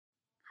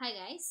Hi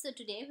guys, so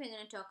today we're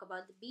going to talk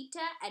about the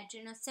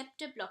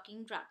beta-adrenoceptor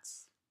blocking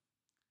drugs.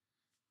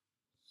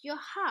 Your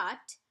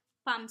heart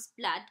pumps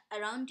blood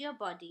around your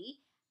body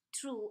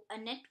through a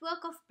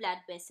network of blood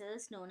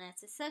vessels known as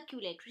the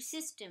circulatory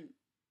system.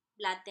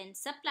 Blood then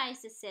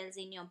supplies the cells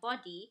in your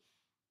body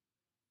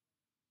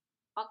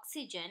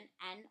oxygen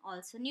and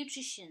also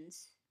nutrition.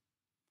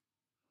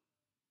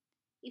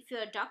 If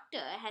your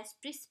doctor has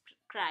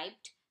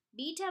prescribed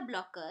beta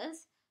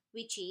blockers,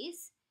 which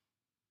is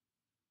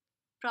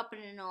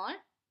propranolol,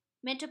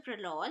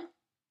 metoprolol,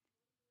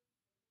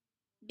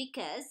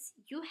 because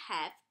you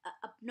have an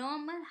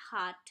abnormal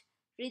heart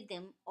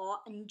rhythm or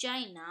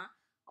angina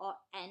or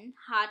an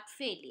heart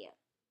failure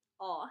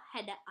or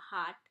had a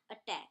heart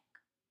attack.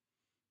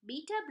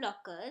 Beta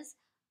blockers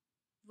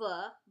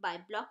work by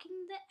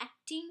blocking the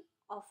acting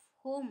of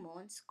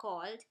hormones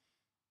called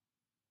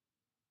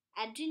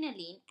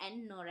adrenaline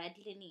and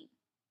noradrenaline.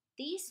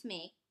 These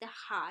make the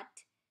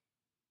heart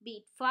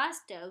beat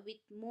faster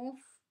with more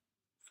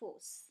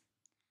force.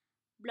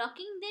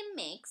 Blocking them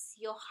makes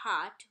your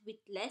heart with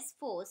less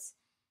force,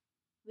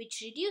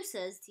 which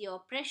reduces your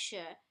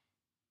pressure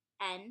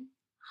and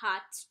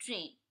heart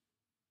strain.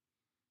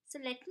 So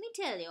let me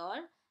tell you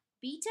all,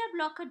 beta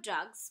blocker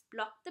drugs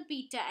block the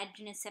beta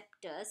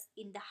adrenoceptors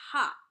in the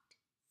heart,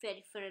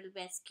 peripheral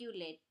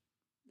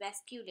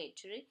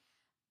vasculature,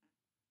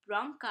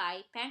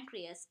 bronchi,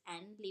 pancreas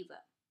and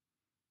liver.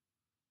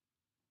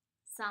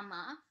 Some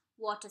are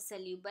water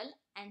soluble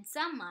and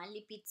some are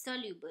lipid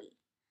soluble.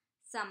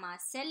 Some are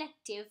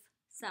selective,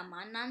 some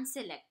are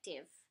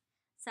non-selective.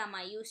 Some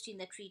are used in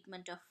the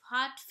treatment of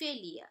heart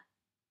failure.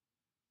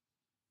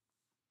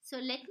 So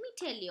let me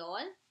tell you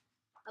all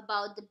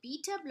about the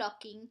beta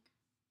blocking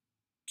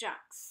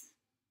drugs.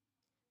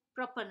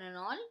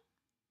 Propranolol,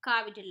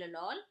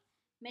 carvedilol,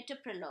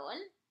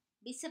 metoprolol,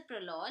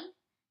 bisoprolol,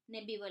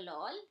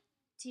 nebivolol,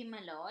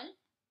 timolol,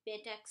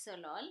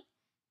 betaxolol,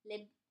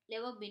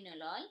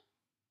 levobinolol,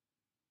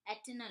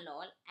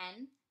 atenolol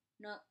and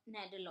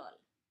nadolol.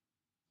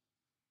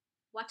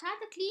 What are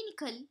the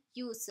clinical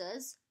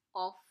uses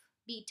of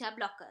beta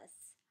blockers?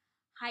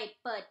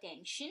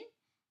 Hypertension,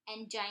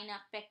 angina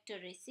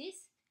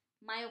pectoris,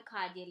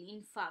 myocardial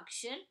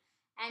infarction,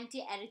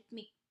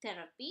 antiarrhythmic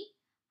therapy,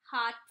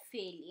 heart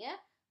failure,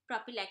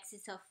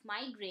 prophylaxis of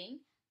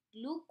migraine,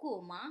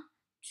 glaucoma,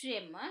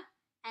 tremor,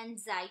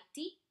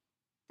 anxiety,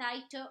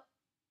 thyrotoxicase.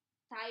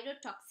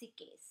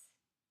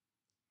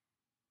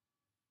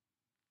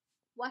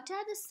 What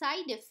are the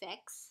side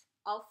effects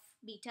of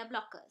beta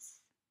blockers?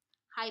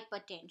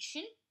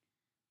 Hypertension,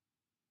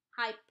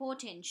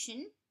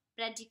 hypotension,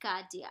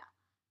 bradycardia,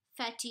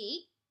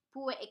 fatigue,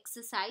 poor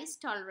exercise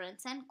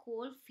tolerance and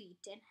cold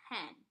feet and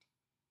hand.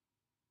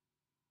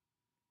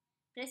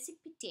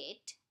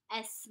 Precipitate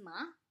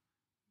asthma,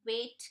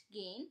 weight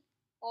gain,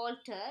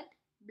 altered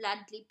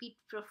blood lipid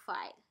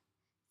profile.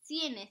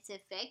 CNS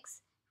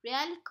effects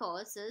rarely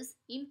causes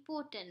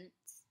impotence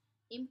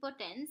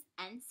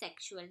and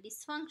sexual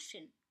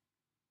dysfunction.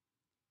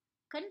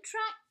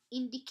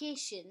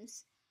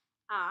 Contraindications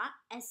are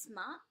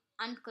asthma,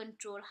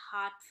 uncontrolled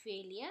heart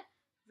failure,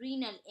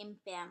 renal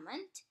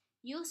impairment.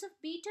 Use of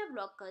beta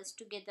blockers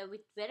together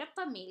with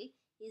verapamil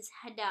is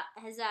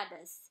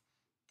hazardous.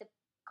 The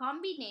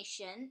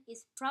combination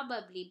is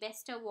probably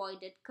best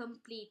avoided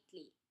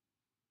completely.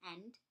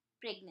 And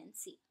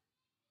pregnancy.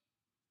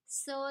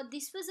 So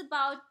this was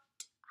about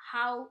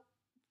how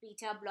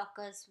beta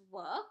blockers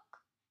work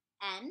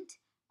and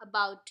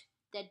about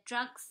the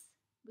drugs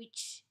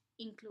which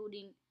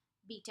including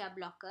beta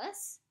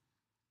blockers.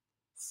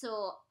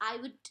 So I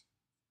would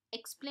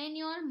explain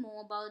you all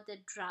more about the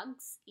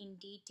drugs in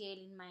detail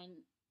in my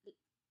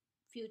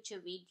future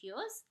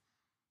videos,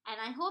 and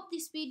I hope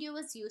this video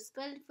was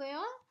useful for you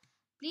all.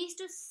 Please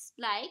do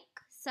like,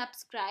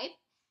 subscribe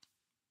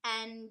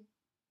and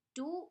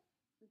do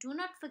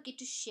not forget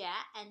to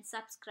share and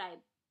subscribe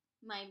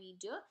my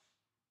video,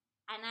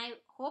 and I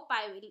hope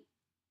I will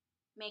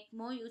make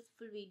more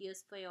useful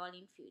videos for you all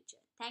in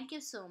future. Thank you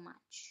so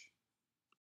much.